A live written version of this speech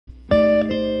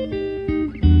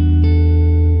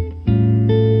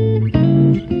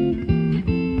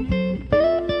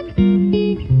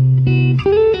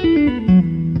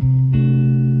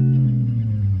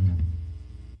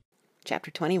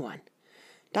21.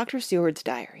 Dr. Seward's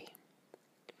Diary.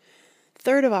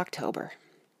 3rd of October.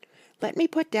 Let me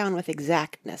put down with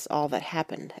exactness all that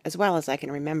happened, as well as I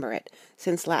can remember it,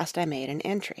 since last I made an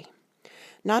entry.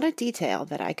 Not a detail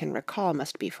that I can recall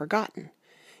must be forgotten.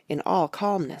 In all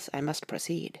calmness I must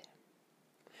proceed.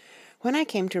 When I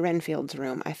came to Renfield's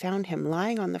room, I found him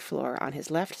lying on the floor on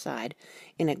his left side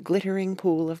in a glittering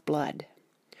pool of blood.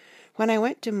 When I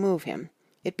went to move him,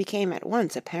 it became at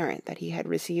once apparent that he had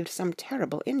received some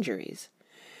terrible injuries.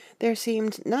 There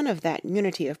seemed none of that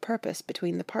unity of purpose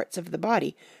between the parts of the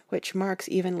body which marks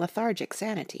even lethargic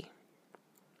sanity.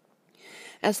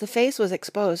 As the face was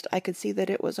exposed, I could see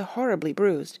that it was horribly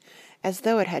bruised, as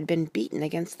though it had been beaten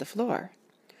against the floor.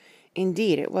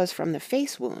 Indeed, it was from the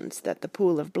face wounds that the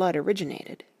pool of blood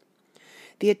originated.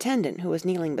 The attendant who was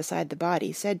kneeling beside the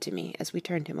body said to me as we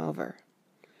turned him over,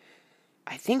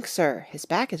 "I think, sir, his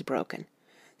back is broken.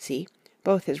 See,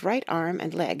 both his right arm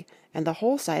and leg and the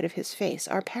whole side of his face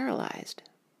are paralyzed."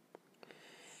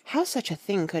 How such a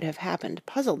thing could have happened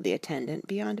puzzled the attendant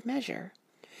beyond measure.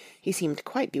 He seemed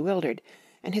quite bewildered,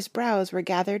 and his brows were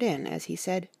gathered in as he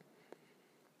said,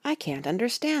 "I can't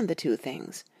understand the two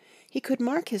things. He could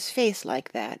mark his face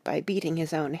like that by beating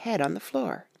his own head on the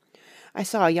floor. I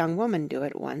saw a young woman do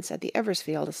it once at the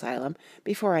Eversfield Asylum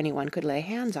before anyone could lay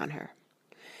hands on her.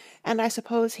 And I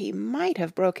suppose he might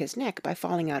have broke his neck by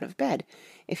falling out of bed,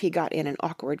 if he got in an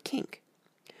awkward kink.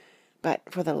 But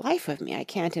for the life of me I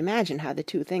can't imagine how the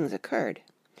two things occurred.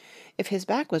 If his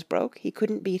back was broke, he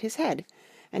couldn't beat his head,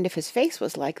 and if his face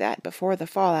was like that before the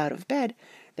fall out of bed,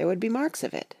 there would be marks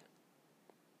of it."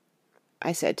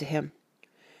 I said to him,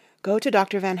 "Go to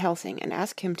Dr. Van Helsing and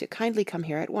ask him to kindly come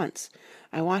here at once.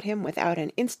 I want him without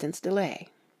an instant's delay."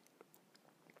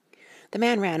 The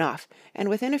man ran off, and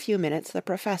within a few minutes the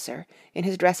professor, in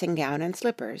his dressing-gown and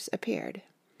slippers, appeared.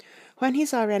 When he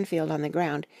saw Renfield on the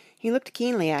ground, he looked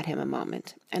keenly at him a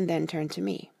moment, and then turned to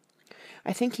me.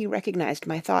 I think he recognized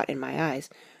my thought in my eyes,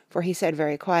 for he said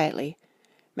very quietly,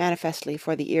 manifestly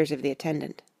for the ears of the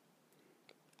attendant,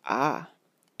 "Ah,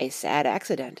 a sad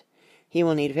accident. He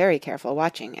will need very careful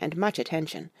watching and much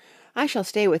attention. I shall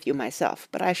stay with you myself,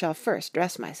 but I shall first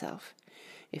dress myself.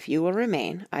 If you will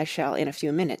remain, I shall in a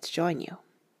few minutes join you."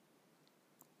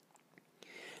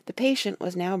 The patient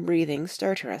was now breathing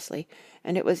stertorously,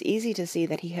 and it was easy to see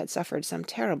that he had suffered some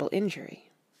terrible injury.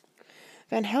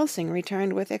 Van Helsing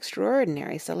returned with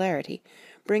extraordinary celerity,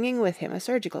 bringing with him a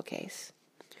surgical case.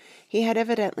 He had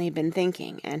evidently been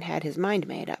thinking, and had his mind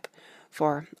made up,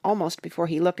 for, almost before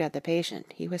he looked at the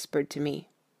patient, he whispered to me,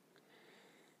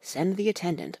 "Send the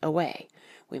attendant away.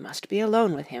 We must be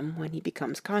alone with him when he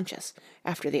becomes conscious,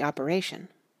 after the operation."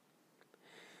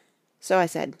 So I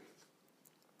said,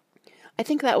 "I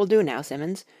think that will do now,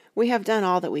 Simmons. We have done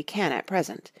all that we can at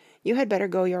present. You had better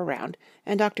go your round,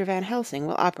 and Dr. Van Helsing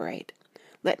will operate.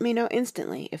 Let me know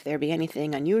instantly if there be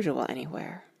anything unusual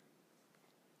anywhere."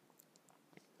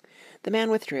 The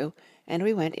man withdrew, and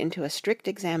we went into a strict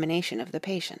examination of the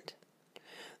patient.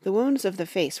 The wounds of the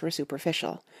face were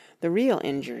superficial. The real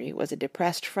injury was a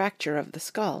depressed fracture of the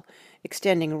skull,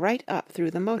 extending right up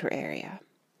through the motor area.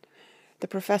 The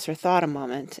professor thought a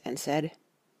moment and said,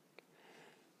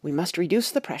 "We must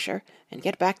reduce the pressure and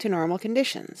get back to normal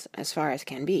conditions, as far as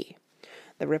can be.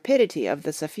 The rapidity of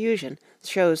the suffusion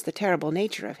shows the terrible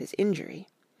nature of his injury.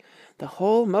 The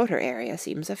whole motor area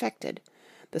seems affected.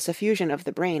 The suffusion of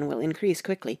the brain will increase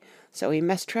quickly, so we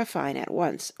must trephine at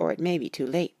once, or it may be too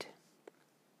late."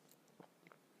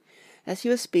 As he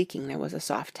was speaking, there was a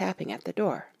soft tapping at the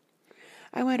door.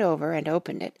 I went over and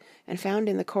opened it, and found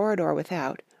in the corridor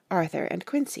without Arthur and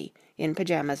Quincy, in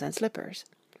pajamas and slippers.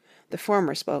 The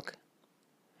former spoke.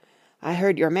 "I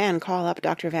heard your man call up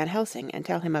Dr. Van Helsing and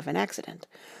tell him of an accident,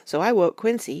 so I woke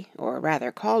Quincy, or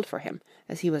rather called for him,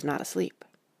 as he was not asleep.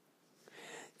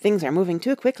 Things are moving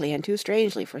too quickly and too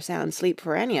strangely for sound sleep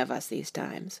for any of us these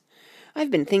times. I've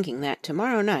been thinking that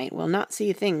tomorrow night we'll not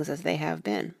see things as they have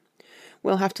been.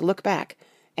 We'll have to look back,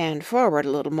 and forward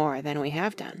a little more than we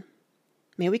have done.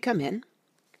 May we come in?"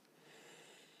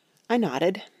 I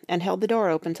nodded, and held the door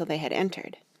open till they had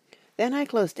entered. Then I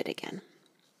closed it again.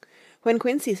 When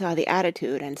Quincy saw the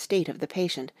attitude and state of the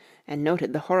patient, and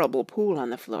noted the horrible pool on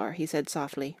the floor, he said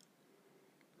softly,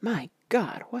 "My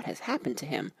God, what has happened to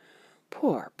him?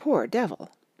 Poor, poor devil!"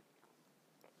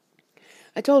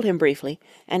 I told him briefly,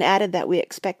 and added that we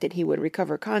expected he would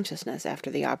recover consciousness after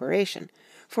the operation,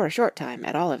 for a short time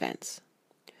at all events.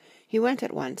 He went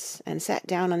at once, and sat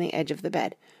down on the edge of the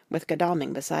bed, with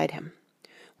Godalming beside him.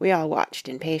 We all watched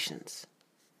in patience.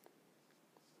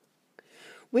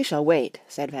 "We shall wait,"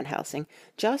 said Van Helsing,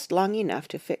 "just long enough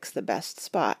to fix the best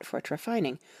spot for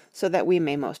trephining, so that we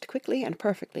may most quickly and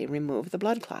perfectly remove the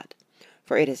blood clot,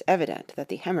 for it is evident that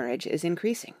the hemorrhage is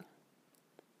increasing."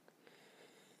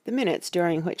 The minutes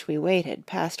during which we waited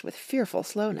passed with fearful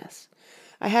slowness.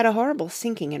 I had a horrible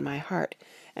sinking in my heart,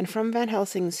 and from Van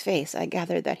Helsing's face I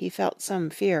gathered that he felt some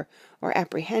fear or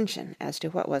apprehension as to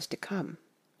what was to come.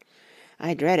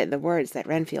 I dreaded the words that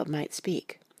Renfield might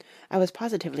speak. I was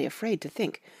positively afraid to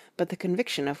think, but the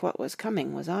conviction of what was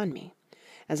coming was on me,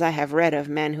 as I have read of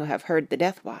men who have heard the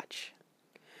death watch.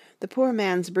 The poor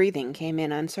man's breathing came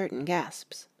in uncertain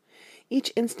gasps.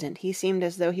 Each instant he seemed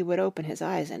as though he would open his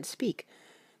eyes and speak,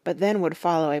 but then would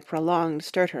follow a prolonged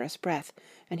stertorous breath,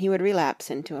 and he would relapse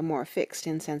into a more fixed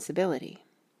insensibility.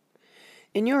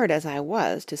 Inured as I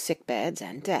was to sick beds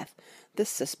and death, this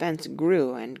suspense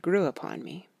grew and grew upon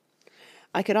me.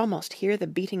 I could almost hear the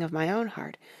beating of my own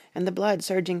heart, and the blood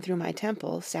surging through my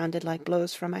temples sounded like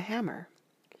blows from a hammer.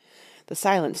 The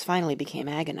silence finally became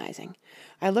agonizing.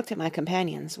 I looked at my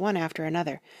companions, one after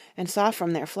another, and saw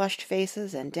from their flushed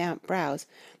faces and damp brows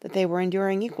that they were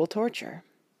enduring equal torture.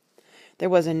 There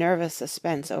was a nervous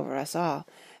suspense over us all,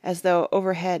 as though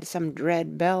overhead some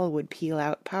dread bell would peal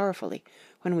out powerfully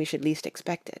when we should least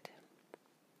expect it.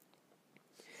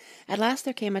 At last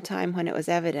there came a time when it was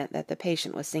evident that the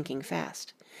patient was sinking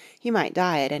fast. He might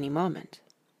die at any moment.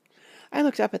 I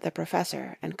looked up at the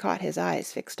professor and caught his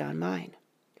eyes fixed on mine.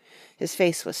 His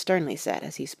face was sternly set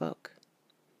as he spoke.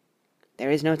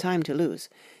 "There is no time to lose.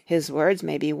 His words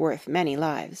may be worth many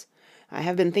lives. I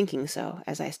have been thinking so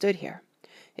as I stood here.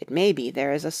 It may be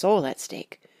there is a soul at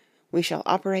stake. We shall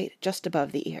operate just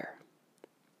above the ear."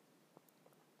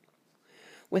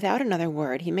 Without another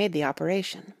word he made the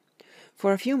operation.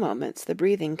 For a few moments the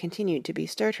breathing continued to be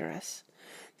stertorous.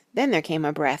 Then there came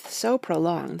a breath so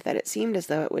prolonged that it seemed as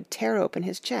though it would tear open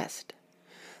his chest.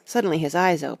 Suddenly his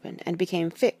eyes opened and became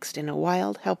fixed in a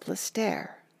wild, helpless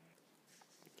stare.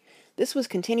 This was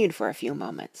continued for a few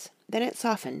moments. Then it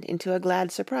softened into a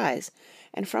glad surprise,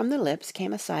 and from the lips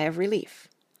came a sigh of relief.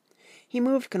 He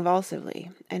moved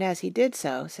convulsively, and as he did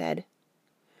so, said,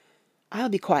 "I'll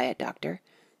be quiet, doctor.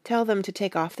 Tell them to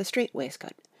take off the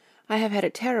strait-waistcoat. I have had a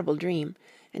terrible dream,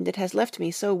 and it has left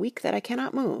me so weak that I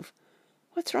cannot move.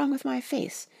 What's wrong with my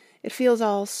face? It feels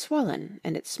all swollen,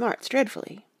 and it smarts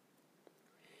dreadfully."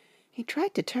 He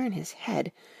tried to turn his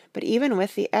head, but even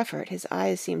with the effort his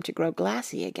eyes seemed to grow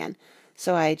glassy again,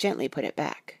 so I gently put it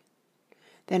back.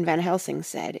 Then Van Helsing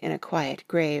said, in a quiet,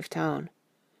 grave tone,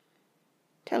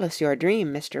 "Tell us your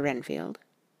dream, Mr. Renfield."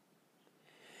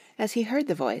 As he heard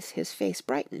the voice, his face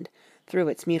brightened through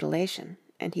its mutilation,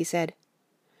 and he said,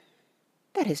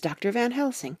 "That is Dr. Van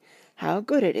Helsing. How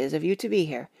good it is of you to be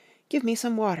here. Give me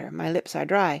some water, my lips are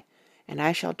dry, and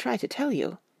I shall try to tell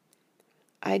you.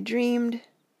 I dreamed—"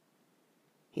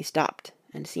 He stopped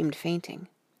and seemed fainting.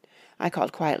 I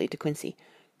called quietly to Quincey,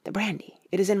 "The brandy.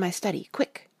 It is in my study.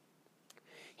 Quick!"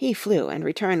 He flew and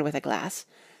returned with a glass,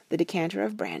 the decanter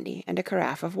of brandy, and a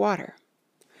carafe of water.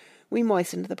 We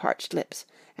moistened the parched lips,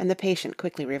 and the patient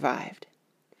quickly revived.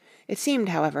 It seemed,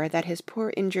 however, that his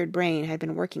poor injured brain had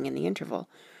been working in the interval,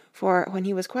 for, when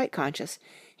he was quite conscious,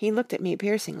 he looked at me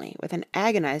piercingly, with an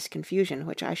agonized confusion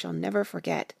which I shall never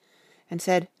forget, and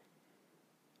said,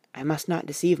 "I must not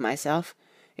deceive myself.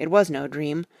 It was no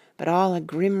dream, but all a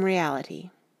grim reality."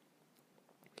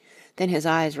 Then his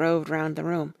eyes roved round the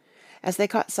room. As they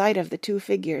caught sight of the two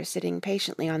figures sitting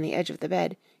patiently on the edge of the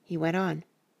bed, he went on,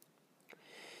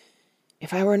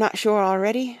 "If I were not sure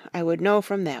already, I would know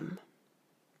from them."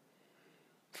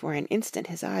 For an instant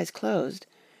his eyes closed,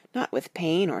 not with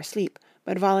pain or sleep,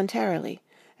 but voluntarily,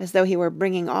 as though he were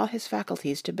bringing all his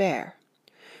faculties to bear.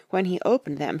 When he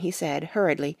opened them, he said,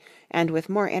 hurriedly, and with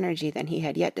more energy than he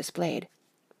had yet displayed,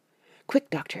 "Quick,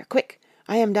 doctor, quick!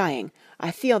 I am dying.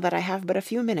 I feel that I have but a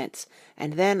few minutes,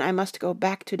 and then I must go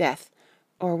back to death,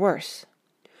 or worse.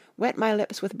 Wet my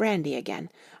lips with brandy again.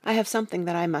 I have something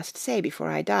that I must say before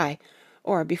I die,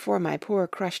 or before my poor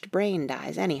crushed brain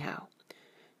dies, anyhow.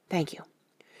 Thank you.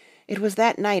 It was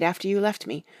that night after you left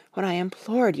me, when I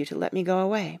implored you to let me go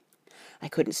away. I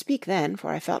couldn't speak then,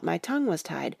 for I felt my tongue was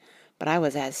tied, but I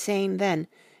was as sane then,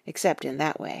 except in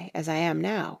that way, as I am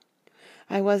now.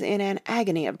 I was in an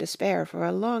agony of despair for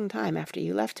a long time after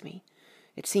you left me.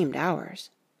 It seemed hours.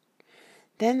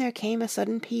 Then there came a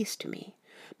sudden peace to me.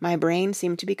 My brain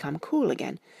seemed to become cool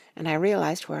again, and I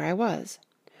realized where I was.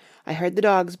 I heard the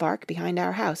dogs bark behind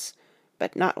our house,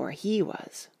 but not where he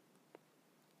was."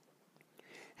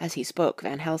 As he spoke,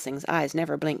 Van Helsing's eyes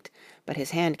never blinked, but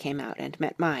his hand came out and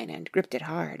met mine and gripped it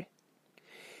hard.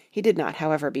 He did not,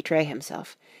 however, betray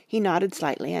himself. He nodded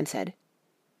slightly and said,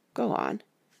 "Go on.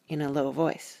 in a low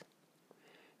voice.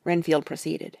 Renfield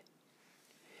proceeded.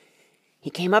 He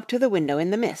came up to the window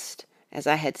in the mist, as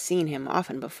I had seen him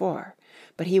often before,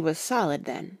 but he was solid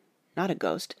then, not a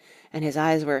ghost, and his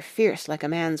eyes were fierce like a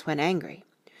man's when angry.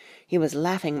 He was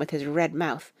laughing with his red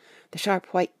mouth. The sharp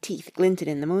white teeth glinted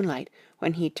in the moonlight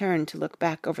when he turned to look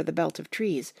back over the belt of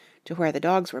trees to where the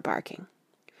dogs were barking.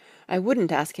 I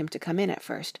wouldn't ask him to come in at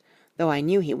first, though I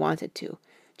knew he wanted to,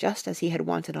 just as he had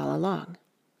wanted all along.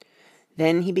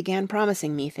 Then he began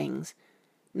promising me things,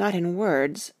 not in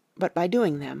words, but by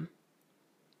doing them.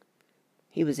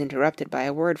 He was interrupted by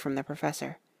a word from the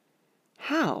professor.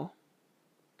 How?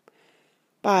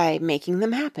 By making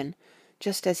them happen,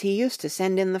 just as he used to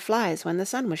send in the flies when the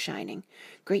sun was shining,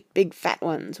 great big fat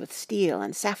ones with steel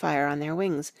and sapphire on their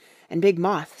wings, and big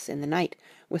moths in the night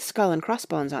with skull and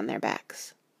crossbones on their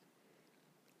backs.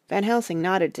 Van Helsing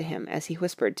nodded to him as he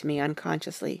whispered to me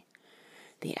unconsciously,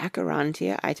 "The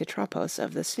Acherontia itatropos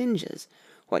of the Sphinges,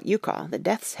 what you call the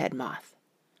death's head moth."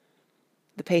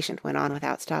 The patient went on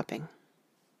without stopping.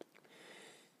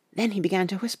 Then he began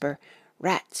to whisper,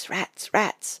 "Rats, rats,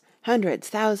 rats, hundreds,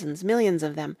 thousands, millions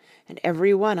of them, and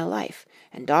every one a life,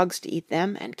 and dogs to eat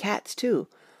them, and cats too,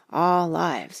 all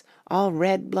lives, all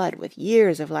red blood with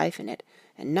years of life in it,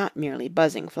 and not merely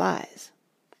buzzing flies."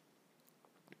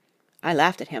 I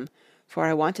laughed at him, for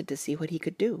I wanted to see what he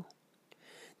could do.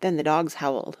 Then the dogs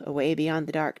howled away beyond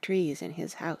the dark trees in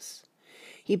his house.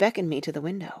 He beckoned me to the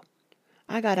window.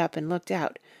 I got up and looked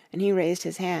out, and he raised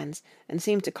his hands and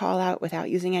seemed to call out without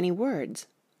using any words.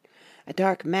 A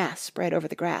dark mass spread over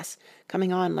the grass,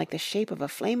 coming on like the shape of a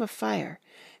flame of fire,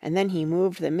 and then he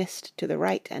moved the mist to the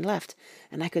right and left,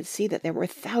 and I could see that there were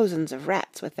thousands of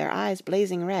rats with their eyes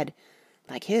blazing red,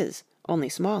 like his, only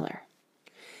smaller.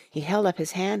 He held up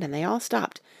his hand, and they all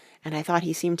stopped, and I thought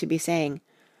he seemed to be saying,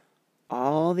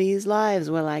 "All these lives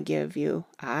will I give you,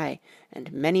 aye,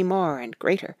 and many more and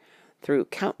greater, through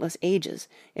countless ages,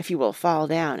 if you will fall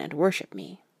down and worship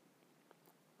me."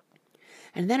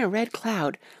 And then a red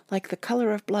cloud, like the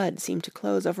color of blood, seemed to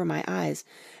close over my eyes,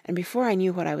 and before I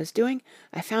knew what I was doing,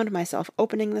 I found myself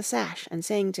opening the sash and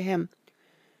saying to him,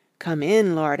 "Come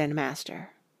in, Lord and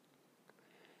Master."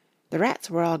 The rats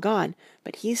were all gone,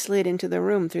 but he slid into the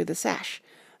room through the sash,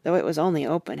 though it was only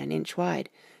open an inch wide,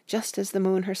 just as the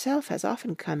moon herself has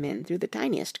often come in through the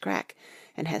tiniest crack,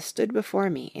 and has stood before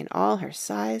me in all her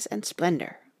size and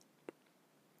splendor.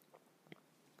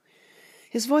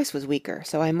 His voice was weaker,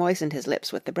 so I moistened his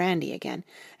lips with the brandy again,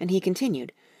 and he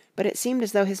continued, but it seemed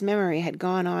as though his memory had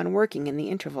gone on working in the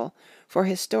interval, for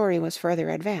his story was further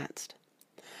advanced.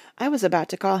 I was about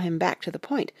to call him back to the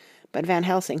point, but Van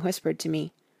Helsing whispered to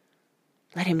me,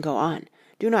 "Let him go on.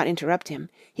 Do not interrupt him.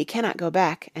 He cannot go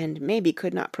back, and maybe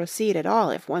could not proceed at all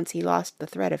if once he lost the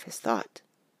thread of his thought."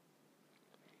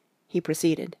 He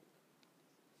proceeded.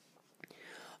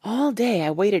 "All day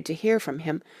I waited to hear from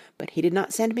him, but he did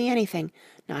not send me anything,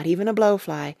 not even a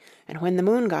blowfly, and when the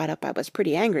moon got up I was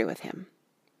pretty angry with him.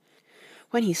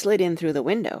 When he slid in through the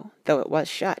window, though it was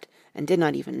shut, and did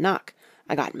not even knock,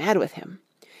 I got mad with him.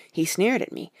 He sneered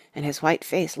at me, and his white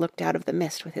face looked out of the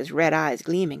mist with his red eyes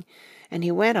gleaming, and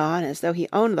he went on as though he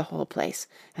owned the whole place,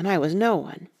 and I was no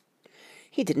one.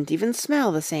 He didn't even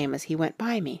smell the same as he went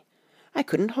by me. I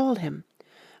couldn't hold him.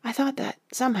 I thought that,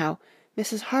 somehow,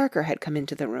 Mrs. Harker had come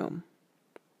into the room."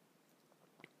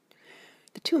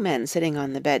 The two men sitting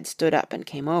on the bed stood up and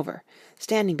came over,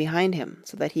 standing behind him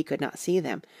so that he could not see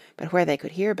them, but where they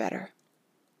could hear better.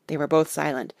 They were both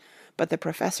silent, but the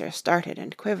professor started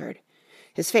and quivered.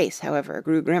 His face, however,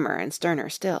 grew grimmer and sterner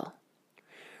still.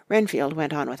 Renfield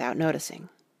went on without noticing.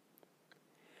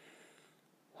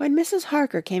 "When Mrs.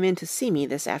 Harker came in to see me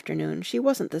this afternoon, she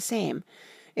wasn't the same.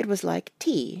 It was like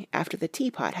tea after the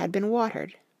teapot had been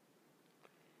watered."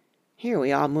 Here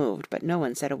we all moved, but no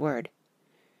one said a word.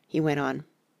 He went on.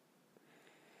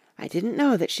 "I didn't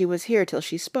know that she was here till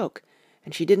she spoke,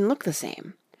 and she didn't look the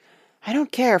same. I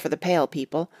don't care for the pale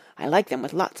people. I like them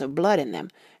with lots of blood in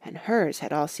them, and hers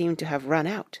had all seemed to have run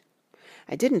out.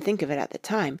 I didn't think of it at the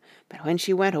time, but when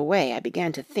she went away I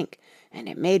began to think, and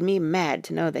it made me mad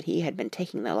to know that he had been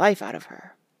taking the life out of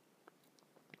her."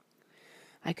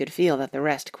 I could feel that the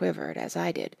rest quivered, as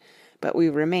I did, but we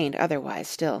remained otherwise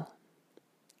still.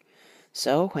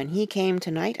 "So when he came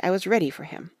tonight I was ready for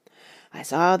him. I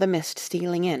saw the mist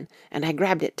stealing in, and I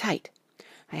grabbed it tight.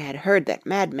 I had heard that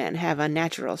madmen have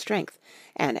unnatural strength,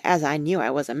 and as I knew I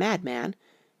was a madman,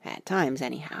 at times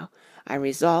anyhow, I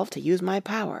resolved to use my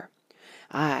power.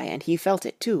 Aye, and he felt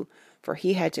it too, for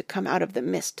he had to come out of the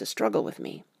mist to struggle with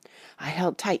me. I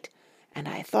held tight, and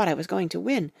I thought I was going to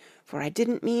win, for I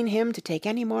didn't mean him to take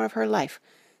any more of her life,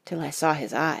 till I saw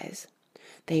his eyes.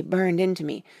 They burned into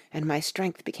me, and my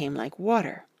strength became like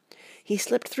water. He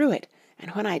slipped through it,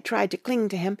 and when I tried to cling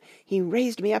to him, he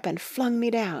raised me up and flung me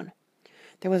down.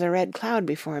 There was a red cloud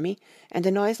before me, and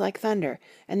a noise like thunder,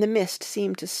 and the mist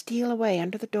seemed to steal away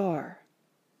under the door.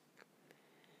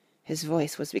 His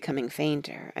voice was becoming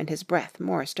fainter, and his breath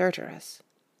more stertorous.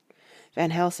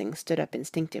 Van Helsing stood up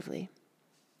instinctively.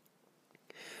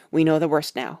 "We know the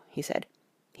worst now," he said.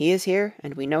 "He is here,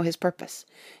 and we know his purpose.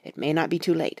 It may not be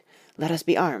too late. Let us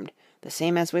be armed, the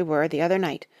same as we were the other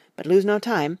night, but lose no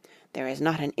time. There is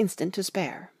not an instant to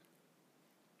spare."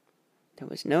 There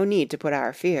was no need to put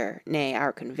our fear, nay,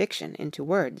 our conviction, into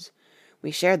words. We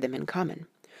shared them in common.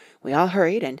 We all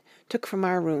hurried, and took from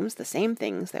our rooms the same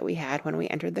things that we had when we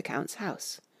entered the Count's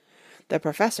house. The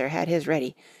Professor had his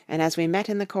ready, and as we met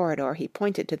in the corridor he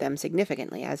pointed to them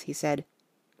significantly as he said,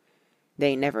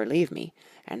 "They never leave me,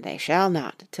 and they shall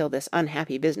not till this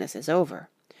unhappy business is over.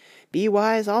 Be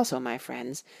wise also, my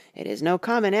friends. It is no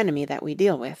common enemy that we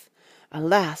deal with.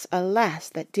 Alas, alas,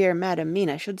 that dear Madam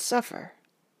Mina should suffer."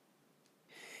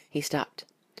 He stopped.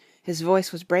 His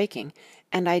voice was breaking,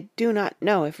 and I do not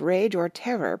know if rage or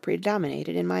terror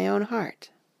predominated in my own heart.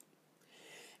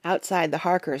 Outside the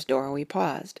Harkers' door we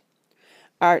paused.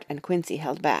 Art and Quincy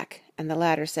held back, and the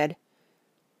latter said,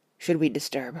 "Should we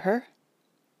disturb her?"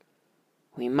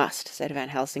 "We must," said Van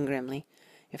Helsing grimly.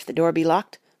 "If the door be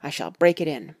locked, I shall break it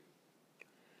in."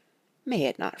 "May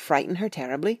it not frighten her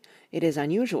terribly? It is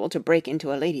unusual to break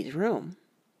into a lady's room."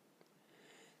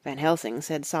 Van Helsing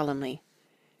said solemnly,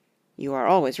 "You are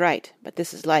always right, but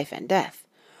this is life and death.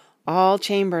 All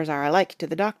chambers are alike to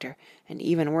the doctor, and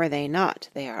even were they not,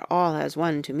 they are all as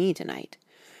one to me tonight.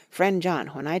 Friend John,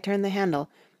 when I turn the handle,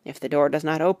 if the door does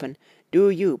not open,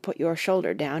 do you put your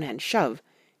shoulder down and shove.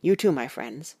 You too, my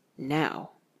friends.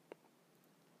 Now."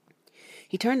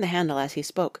 He turned the handle as he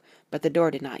spoke, but the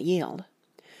door did not yield.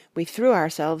 We threw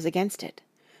ourselves against it.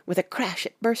 With a crash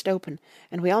it burst open,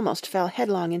 and we almost fell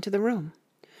headlong into the room.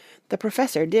 The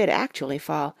Professor did actually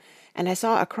fall, and I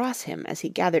saw across him as he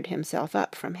gathered himself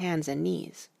up from hands and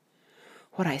knees.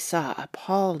 What I saw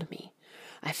appalled me.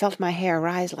 I felt my hair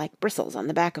rise like bristles on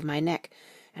the back of my neck,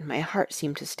 and my heart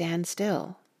seemed to stand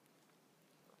still.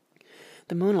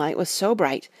 The moonlight was so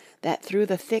bright that through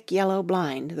the thick yellow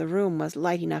blind the room was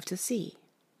light enough to see.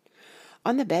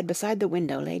 On the bed beside the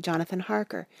window lay Jonathan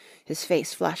Harker, his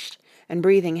face flushed, and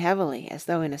breathing heavily as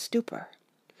though in a stupor.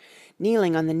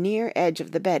 Kneeling on the near edge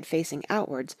of the bed facing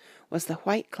outwards was the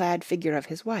white-clad figure of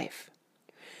his wife.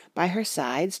 By her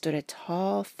side stood a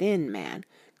tall, thin man,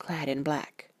 clad in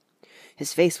black.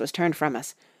 His face was turned from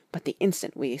us, but the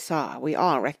instant we saw we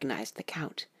all recognized the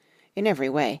Count, in every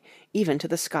way, even to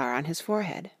the scar on his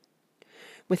forehead.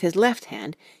 With his left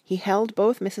hand he held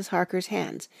both Mrs. Harker's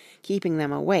hands, keeping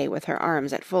them away with her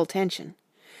arms at full tension.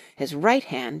 His right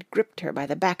hand gripped her by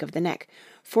the back of the neck,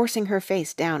 forcing her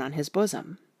face down on his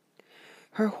bosom.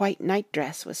 Her white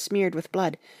night-dress was smeared with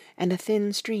blood, and a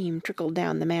thin stream trickled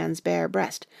down the man's bare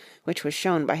breast, which was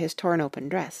shown by his torn-open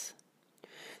dress.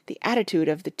 The attitude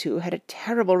of the two had a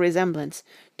terrible resemblance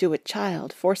to a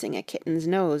child forcing a kitten's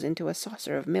nose into a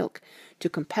saucer of milk to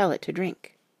compel it to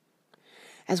drink.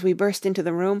 As we burst into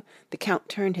the room, the Count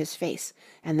turned his face,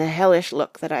 and the hellish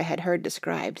look that I had heard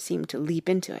described seemed to leap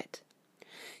into it.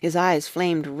 His eyes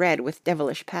flamed red with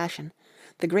devilish passion.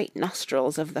 The great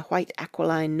nostrils of the white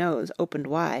aquiline nose opened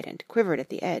wide and quivered at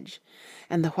the edge,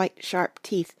 and the white sharp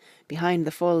teeth behind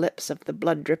the full lips of the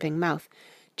blood-dripping mouth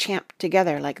champed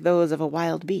together like those of a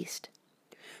wild beast.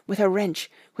 With a wrench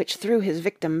which threw his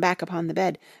victim back upon the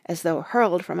bed, as though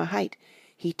hurled from a height,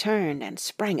 he turned and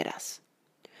sprang at us.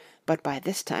 But by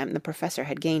this time the Professor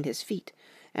had gained his feet,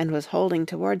 and was holding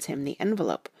towards him the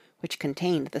envelope which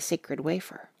contained the sacred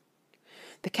wafer.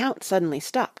 The Count suddenly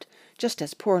stopped, just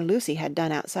as poor Lucy had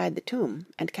done outside the tomb,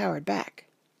 and cowered back.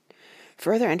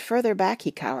 Further and further back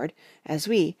he cowered, as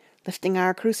we, lifting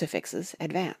our crucifixes,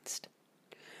 advanced.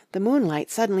 The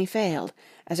moonlight suddenly failed,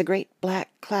 as a great black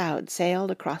cloud sailed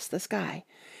across the sky,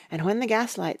 and when the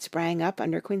gaslight sprang up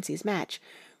under Quincy's match,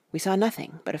 we saw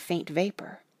nothing but a faint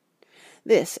vapour.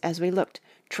 This, as we looked,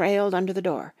 trailed under the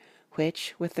door,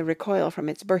 which, with the recoil from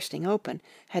its bursting open,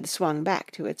 had swung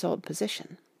back to its old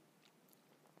position.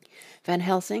 Van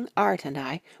Helsing, Art, and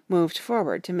I moved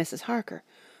forward to Mrs. Harker,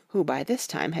 who by this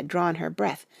time had drawn her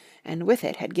breath, and with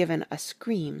it had given a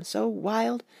scream so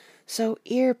wild, so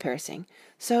ear-piercing,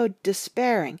 so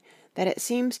despairing, that it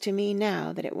seems to me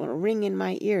now that it will ring in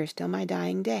my ears till my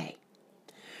dying day.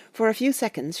 For a few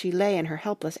seconds she lay in her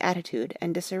helpless attitude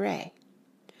and disarray.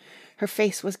 Her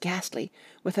face was ghastly,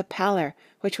 with a pallor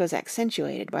which was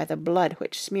accentuated by the blood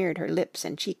which smeared her lips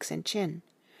and cheeks and chin.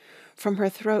 From her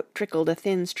throat trickled a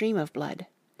thin stream of blood.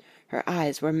 Her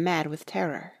eyes were mad with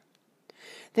terror.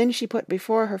 Then she put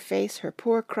before her face her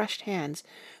poor crushed hands,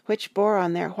 which bore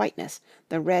on their whiteness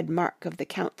the red mark of the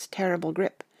Count's terrible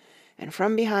grip, and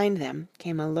from behind them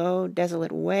came a low,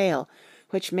 desolate wail,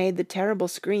 which made the terrible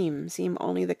scream seem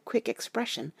only the quick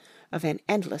expression of an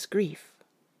endless grief.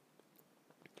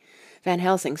 Van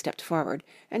Helsing stepped forward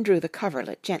and drew the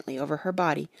coverlet gently over her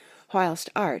body, whilst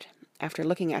Art, after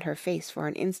looking at her face for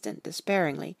an instant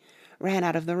despairingly, ran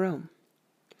out of the room.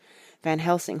 Van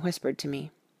Helsing whispered to me,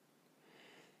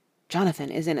 "Jonathan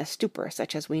is in a stupor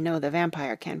such as we know the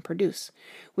vampire can produce.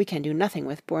 We can do nothing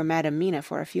with poor Madam Mina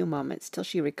for a few moments till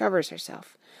she recovers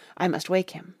herself. I must wake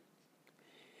him."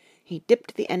 He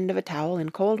dipped the end of a towel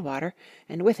in cold water,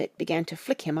 and with it began to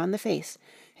flick him on the face,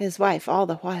 his wife all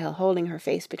the while holding her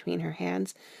face between her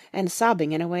hands, and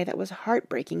sobbing in a way that was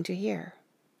heartbreaking to hear.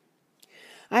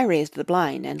 I raised the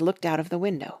blind and looked out of the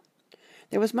window.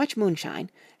 There was much moonshine,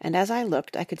 and as I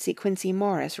looked I could see Quincey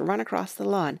Morris run across the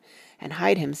lawn and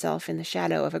hide himself in the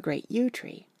shadow of a great yew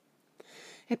tree.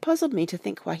 It puzzled me to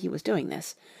think why he was doing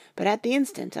this, but at the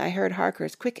instant I heard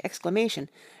Harker's quick exclamation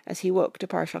as he woke to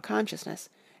partial consciousness,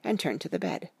 and turned to the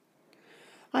bed.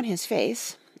 On his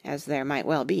face, as there might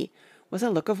well be, was a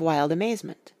look of wild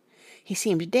amazement. He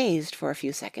seemed dazed for a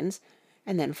few seconds,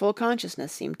 and then full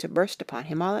consciousness seemed to burst upon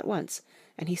him all at once,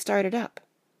 and he started up.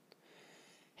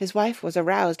 His wife was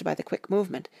aroused by the quick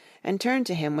movement, and turned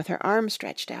to him with her arms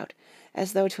stretched out,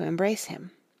 as though to embrace him.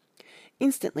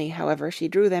 Instantly, however, she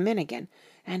drew them in again,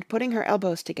 and putting her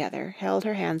elbows together, held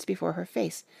her hands before her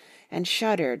face, and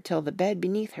shuddered till the bed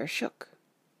beneath her shook.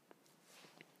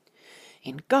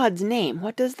 "In God's name,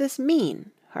 what does this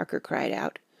mean?" Harker cried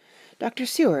out. "Dr.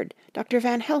 Seward, Dr.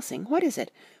 Van Helsing, what is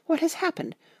it? What has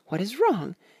happened? What is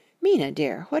wrong? Mina,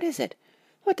 dear, what is it?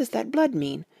 What does that blood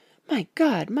mean? My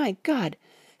God, my God!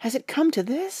 Has it come to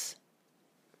this?"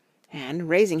 And,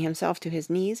 raising himself to his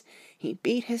knees, he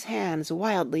beat his hands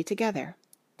wildly together.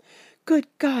 "Good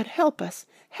God, help us!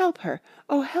 Help her!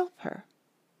 Oh, help her!"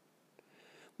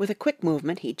 With a quick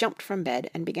movement he jumped from bed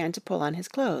and began to pull on his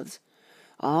clothes,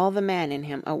 all the man in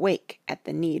him awake at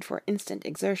the need for instant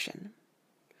exertion.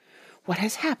 "What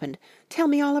has happened? Tell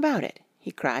me all about it,"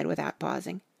 he cried without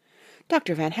pausing.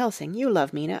 "Dr. Van Helsing, you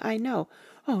love Mina, I know.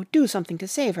 Oh, do something to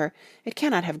save her. It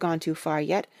cannot have gone too far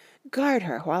yet. Guard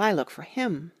her while I look for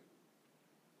him."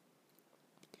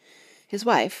 His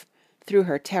wife, through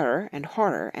her terror and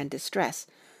horror and distress,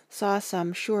 saw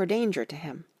some sure danger to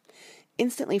him.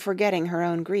 Instantly forgetting her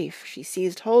own grief, she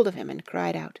seized hold of him and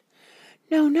cried out,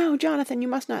 "No, no, Jonathan, you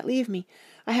must not leave me.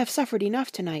 I have suffered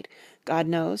enough tonight, God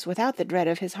knows, without the dread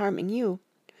of his harming you.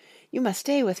 You must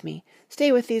stay with me,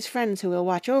 stay with these friends who will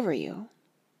watch over you."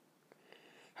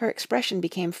 Her expression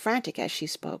became frantic as she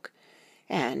spoke,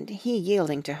 and, he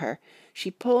yielding to her,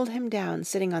 she pulled him down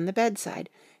sitting on the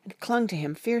bedside, and clung to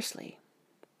him fiercely.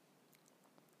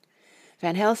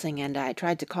 Van Helsing and I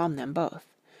tried to calm them both.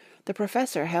 The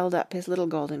Professor held up his little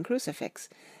golden crucifix,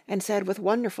 and said with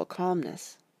wonderful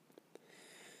calmness,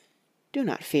 "Do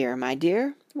not fear, my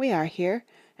dear. We are here,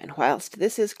 and whilst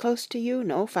this is close to you,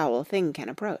 no foul thing can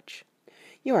approach.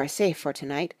 You are safe for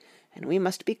tonight, and we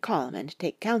must be calm and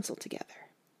take counsel together."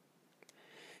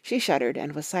 She shuddered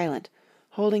and was silent,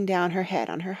 holding down her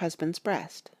head on her husband's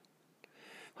breast.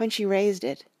 When she raised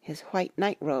it, his white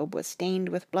night-robe was stained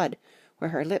with blood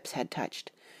where her lips had touched,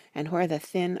 and where the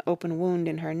thin, open wound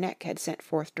in her neck had sent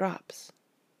forth drops.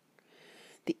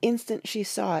 The instant she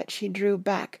saw it, she drew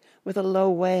back with a low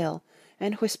wail,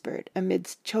 and whispered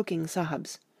amidst choking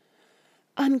sobs,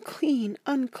 "Unclean,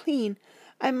 unclean!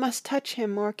 I must touch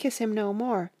him or kiss him no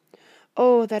more.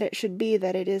 Oh, that it should be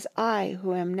that it is I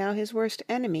who am now his worst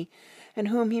enemy, and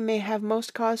whom he may have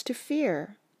most cause to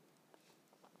fear."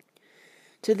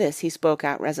 To this he spoke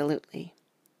out resolutely.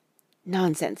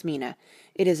 "Nonsense, Mina!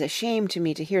 It is a shame to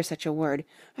me to hear such a word.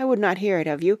 I would not hear it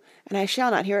of you, and I shall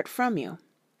not hear it from you.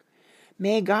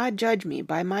 May God judge me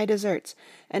by my deserts,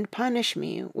 and punish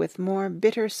me with more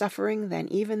bitter suffering than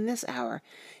even this hour,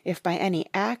 if by any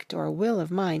act or will of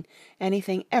mine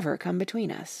anything ever come between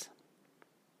us."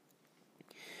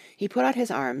 He put out his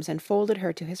arms and folded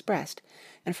her to his breast,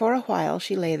 and for a while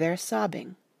she lay there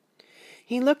sobbing.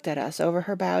 He looked at us over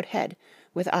her bowed head,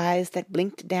 with eyes that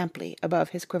blinked damply above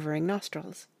his quivering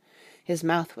nostrils. His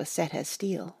mouth was set as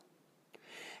steel.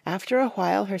 After a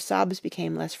while her sobs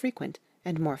became less frequent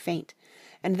and more faint,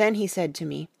 and then he said to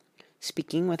me,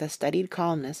 speaking with a studied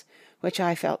calmness which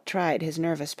I felt tried his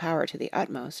nervous power to the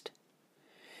utmost,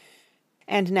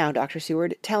 "And now, Dr.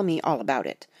 Seward, tell me all about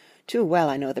it. Too well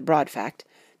I know the broad fact.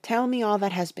 Tell me all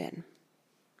that has been."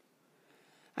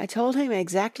 I told him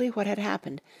exactly what had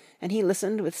happened, and he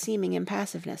listened with seeming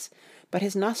impassiveness, but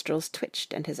his nostrils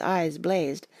twitched and his eyes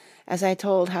blazed, as I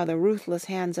told how the ruthless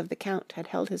hands of the Count had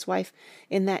held his wife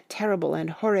in that terrible and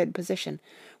horrid position,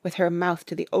 with her mouth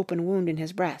to the open wound in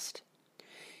his breast.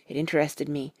 It interested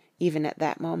me, even at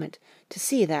that moment, to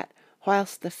see that,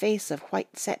 whilst the face of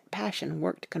white-set passion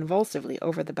worked convulsively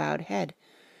over the bowed head,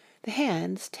 the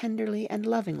hands tenderly and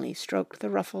lovingly stroked the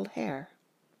ruffled hair.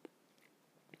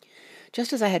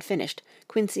 Just as I had finished,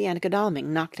 Quincey and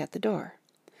Godalming knocked at the door.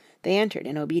 They entered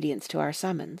in obedience to our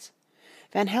summons.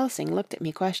 Van Helsing looked at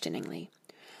me questioningly.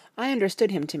 I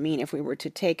understood him to mean if we were to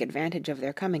take advantage of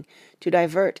their coming to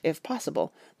divert, if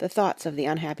possible, the thoughts of the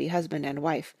unhappy husband and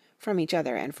wife from each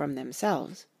other and from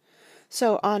themselves.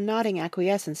 So, on nodding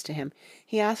acquiescence to him,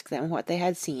 he asked them what they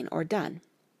had seen or done.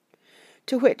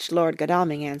 To which Lord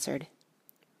Godalming answered,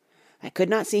 "I could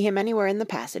not see him anywhere in the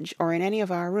passage, or in any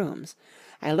of our rooms.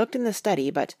 I looked in the study,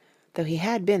 but, though he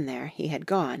had been there, he had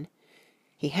gone.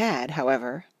 He had,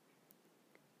 however—"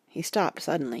 He stopped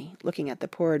suddenly, looking at the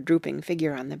poor drooping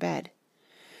figure on the bed.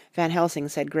 Van Helsing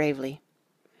said gravely,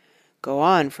 "Go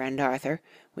on, friend Arthur.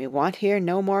 We want here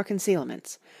no more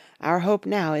concealments. Our hope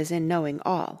now is in knowing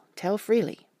all. Tell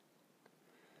freely."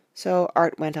 So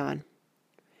Art went on.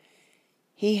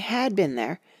 "He had been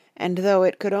there, and though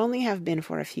it could only have been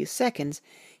for a few seconds,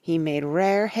 he made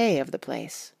rare hay of the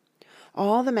place.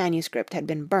 All the manuscript had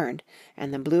been burned,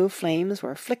 and the blue flames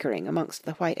were flickering amongst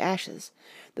the white ashes.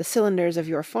 The cylinders of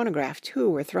your phonograph, too,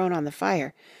 were thrown on the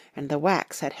fire, and the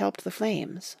wax had helped the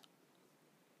flames."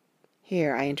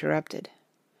 Here I interrupted.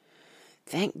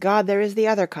 "Thank God there is the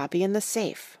other copy in the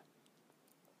safe."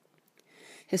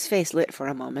 His face lit for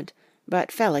a moment, but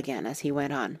fell again as he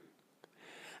went on.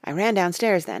 "I ran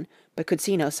downstairs then, but could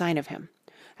see no sign of him.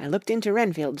 I looked into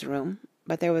Renfield's room,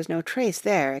 but there was no trace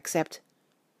there except—"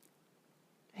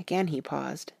 Again he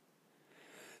paused.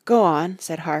 "Go on,"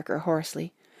 said Harker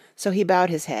hoarsely. So he bowed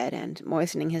his head, and,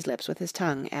 moistening his lips with his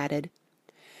tongue, added,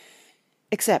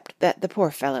 "Except that the poor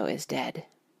fellow is dead."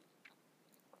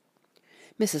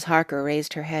 Mrs. Harker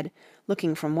raised her head.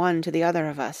 Looking from one to the other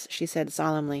of us, she said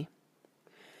solemnly,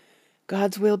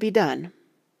 "God's will be done."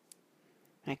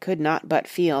 I could not but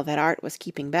feel that Art was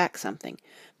keeping back something,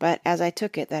 but as I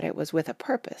took it that it was with a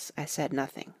purpose, I said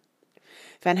nothing.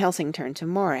 Van Helsing turned to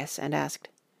Morris and asked,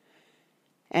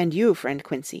 "And you, friend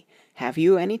Quincey, have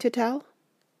you any to tell?"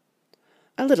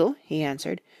 "A little," he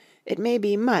answered. "It may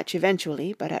be much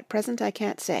eventually, but at present I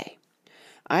can't say.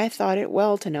 I thought it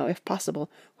well to know, if possible,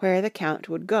 where the Count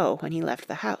would go when he left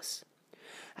the house.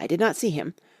 I did not see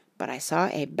him, but I saw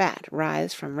a bat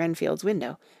rise from Renfield's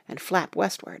window and flap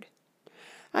westward.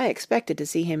 I expected to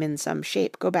see him in some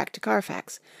shape go back to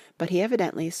Carfax, but he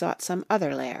evidently sought some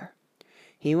other lair.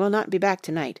 He will not be back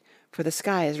tonight, for the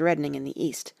sky is reddening in the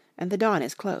east, and the dawn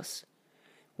is close.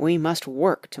 We must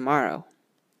work tomorrow."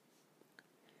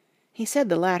 He said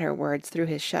the latter words through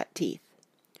his shut teeth.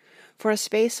 For a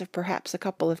space of perhaps a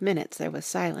couple of minutes there was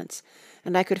silence,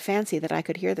 and I could fancy that I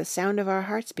could hear the sound of our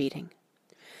hearts beating.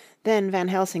 Then Van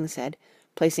Helsing said,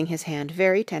 placing his hand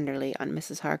very tenderly on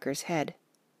Mrs. Harker's head,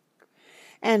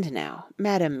 "And now,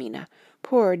 Madam Mina,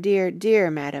 poor dear, dear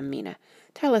Madam Mina,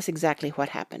 tell us exactly what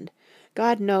happened.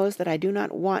 God knows that I do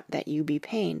not want that you be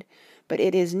pained, but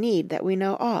it is need that we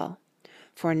know all.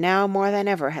 For now more than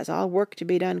ever has all work to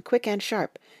be done quick and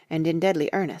sharp, and in deadly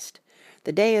earnest.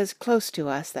 The day is close to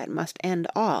us that must end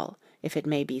all, if it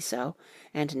may be so,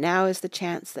 and now is the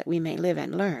chance that we may live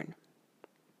and learn."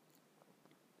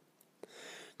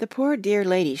 The poor dear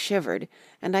lady shivered,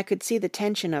 and I could see the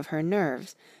tension of her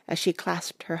nerves as she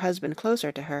clasped her husband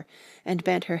closer to her, and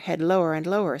bent her head lower and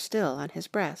lower still on his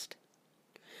breast.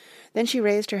 Then she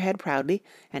raised her head proudly,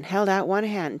 and held out one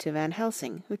hand to Van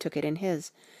Helsing, who took it in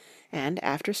his, and,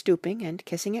 after stooping and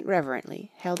kissing it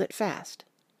reverently, held it fast.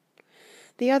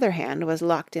 The other hand was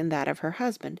locked in that of her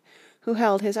husband, who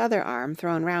held his other arm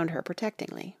thrown round her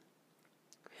protectingly.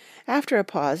 After a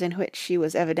pause in which she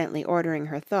was evidently ordering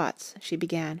her thoughts, she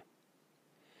began,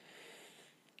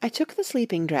 "I took the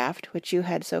sleeping draught which you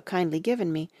had so kindly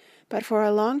given me, but for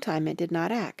a long time it did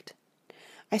not act.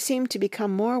 I seemed to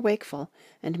become more wakeful,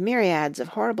 and myriads of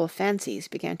horrible fancies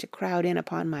began to crowd in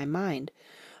upon my mind,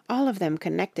 all of them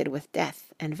connected with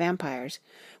death and vampires,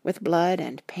 with blood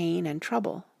and pain and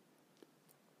trouble."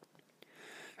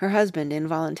 Her husband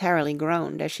involuntarily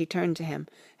groaned as she turned to him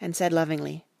and said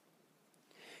lovingly,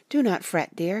 "Do not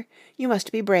fret, dear. You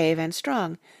must be brave and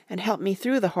strong, and help me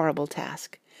through the horrible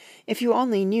task. If you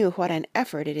only knew what an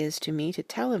effort it is to me to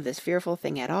tell of this fearful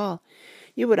thing at all,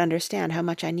 you would understand how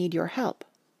much I need your help."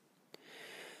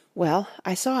 Well,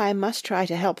 I saw I must try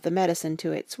to help the medicine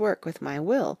to its work with my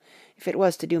will, if it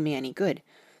was to do me any good,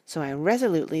 so I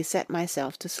resolutely set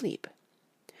myself to sleep.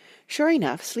 Sure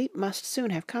enough, sleep must soon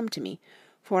have come to me,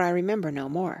 for I remember no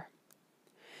more.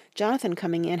 Jonathan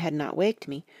coming in had not waked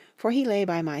me, for he lay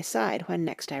by my side when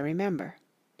next I remember.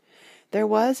 There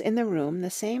was in the room the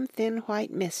same thin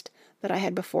white mist that I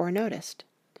had before noticed.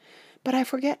 But I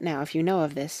forget now if you know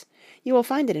of this. You will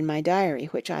find it in my diary,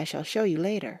 which I shall show you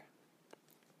later.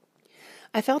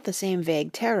 I felt the same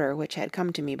vague terror which had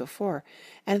come to me before,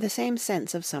 and the same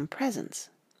sense of some presence.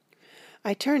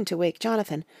 I turned to wake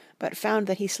Jonathan, but found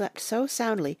that he slept so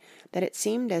soundly that it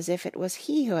seemed as if it was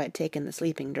he who had taken the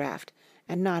sleeping draught,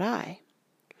 and not I.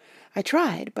 I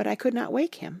tried, but I could not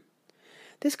wake him.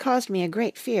 This caused me a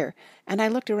great fear, and I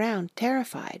looked around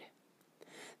terrified.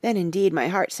 Then indeed my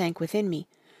heart sank within me.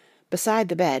 Beside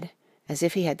the bed, as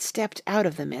if he had stepped out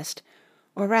of the mist,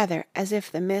 or rather as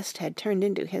if the mist had turned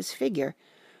into his figure,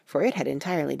 for it had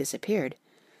entirely disappeared,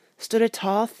 stood a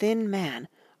tall, thin man,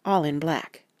 all in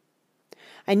black.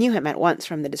 I knew him at once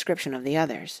from the description of the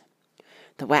others.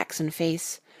 The waxen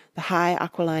face, the high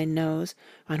aquiline nose,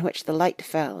 on which the light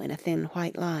fell in a thin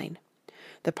white line,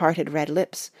 the parted red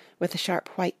lips, with the sharp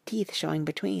white teeth showing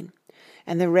between,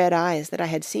 and the red eyes that I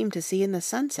had seemed to see in the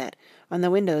sunset on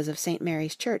the windows of St.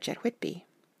 Mary's Church at Whitby.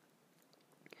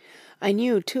 I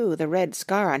knew, too, the red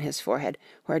scar on his forehead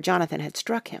where Jonathan had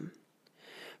struck him.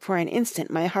 For an instant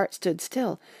my heart stood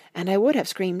still, and I would have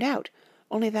screamed out,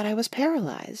 only that I was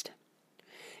paralyzed.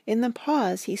 In the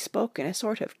pause he spoke in a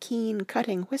sort of keen,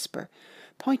 cutting whisper,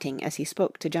 pointing as he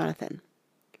spoke to Jonathan.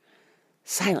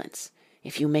 "Silence!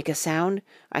 If you make a sound,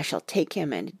 I shall take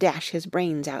him and dash his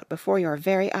brains out before your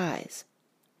very eyes."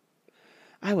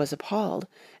 I was appalled,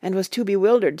 and was too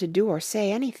bewildered to do or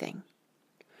say anything.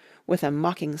 With a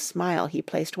mocking smile he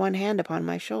placed one hand upon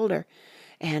my shoulder,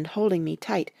 and, holding me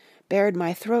tight, bared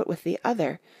my throat with the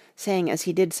other, saying as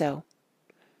he did so,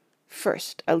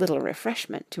 "First, a little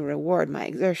refreshment to reward my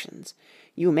exertions.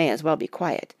 You may as well be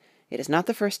quiet. It is not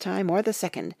the first time or the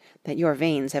second that your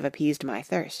veins have appeased my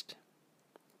thirst."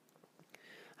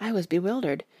 I was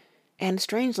bewildered, and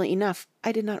strangely enough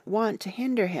I did not want to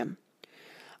hinder him.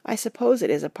 I suppose it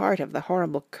is a part of the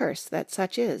horrible curse that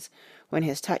such is, when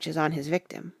his touch is on his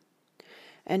victim.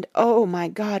 And oh, my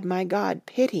God,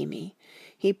 pity me!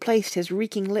 He placed his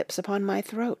reeking lips upon my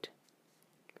throat.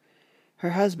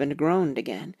 Her husband groaned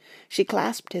again. She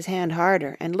clasped his hand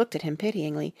harder and looked at him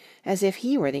pityingly, as if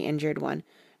he were the injured one,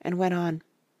 and went on.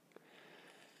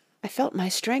 I felt my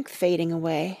strength fading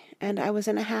away, and I was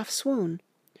in a half-swoon.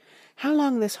 How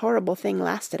long this horrible thing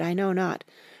lasted I know not,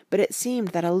 but it seemed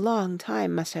that a long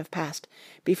time must have passed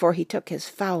before he took his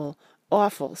foul,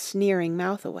 awful, sneering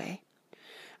mouth away.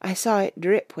 I saw it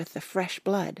drip with the fresh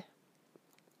blood.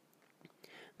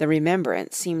 The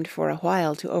remembrance seemed for a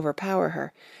while to overpower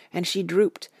her, and she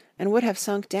drooped and would have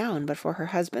sunk down but for her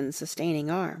husband's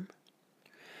sustaining arm.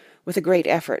 With a great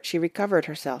effort she recovered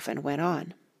herself and went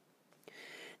on.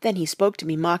 Then he spoke to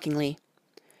me mockingly.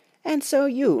 "And so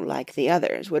you, like the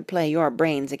others, would play your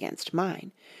brains against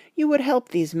mine. You would help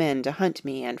these men to hunt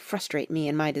me and frustrate me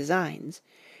in my designs.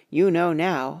 You know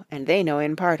now, and they know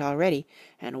in part already,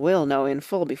 and will know in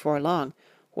full before long,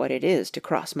 what it is to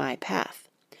cross my path.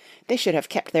 They should have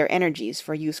kept their energies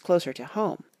for use closer to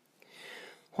home.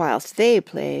 Whilst they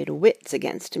played wits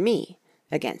against me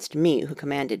who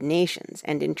commanded nations,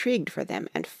 and intrigued for them,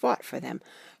 and fought for them,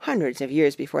 hundreds of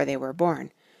years before they were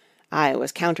born, I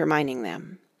was countermining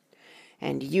them.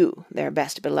 And you, their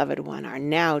best beloved one, are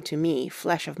now to me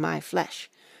flesh of my flesh,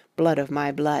 blood of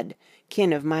my blood,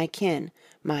 kin of my kin,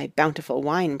 my bountiful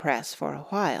wine-press for a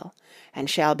while, and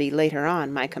shall be later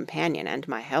on my companion and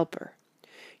my helper.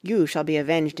 You shall be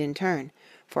avenged in turn,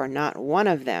 for not one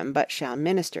of them but shall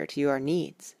minister to your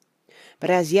needs. But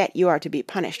as yet you are to be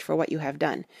punished for what you have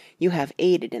done. You have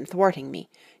aided in thwarting me.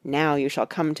 Now you shall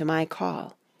come to my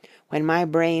call. When my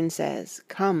brain says,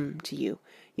 'Come' to you,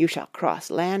 you shall cross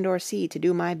land or sea to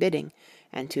do my bidding,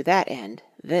 and to that end,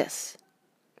 this."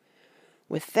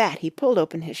 With that he pulled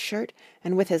open his shirt,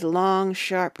 and with his long,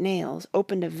 sharp nails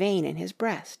opened a vein in his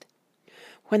breast.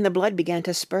 When the blood began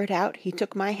to spurt out, he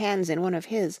took my hands in one of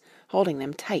his, holding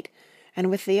them tight, and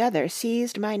with the other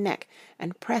seized my neck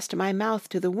and pressed my mouth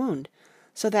to the wound,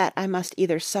 so that I must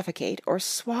either suffocate or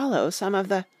swallow some of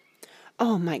the...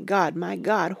 Oh, my God,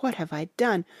 what have I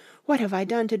done? What have I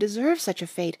done to deserve such a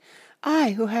fate?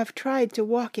 I who have tried to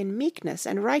walk in meekness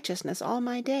and righteousness all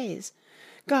my days.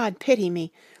 God, pity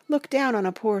me. Look down on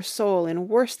a poor soul in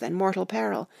worse than mortal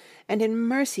peril, and in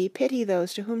mercy pity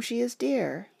those to whom she is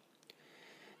dear.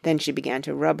 Then she began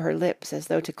to rub her lips as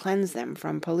though to cleanse them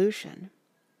from pollution.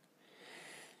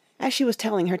 As she was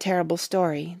telling her terrible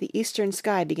story, the eastern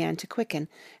sky began to quicken,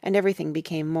 and everything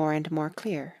became more and more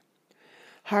clear.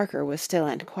 Harker was still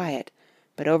and quiet,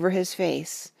 but over his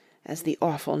face, as the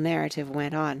awful narrative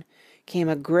went on, came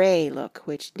a grey look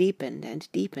which deepened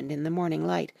and deepened in the morning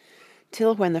light,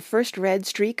 till when the first red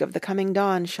streak of the coming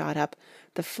dawn shot up,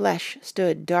 the flesh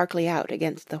stood darkly out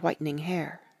against the whitening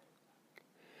hair.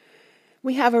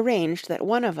 We have arranged that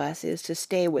one of us is to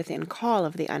stay within call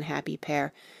of the unhappy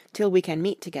pair till we can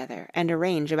meet together and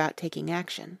arrange about taking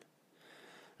action.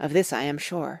 Of this I am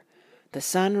sure. The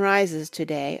sun rises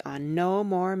to-day on no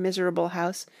more miserable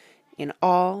house in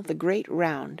all the great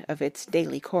round of its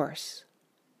daily course.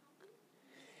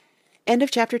 End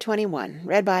of chapter 21,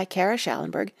 read by Kara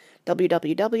Schallenberg,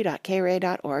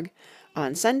 www.kray.org,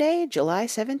 on Sunday, July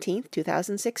 17,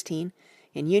 2016,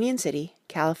 in Union City,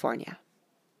 California.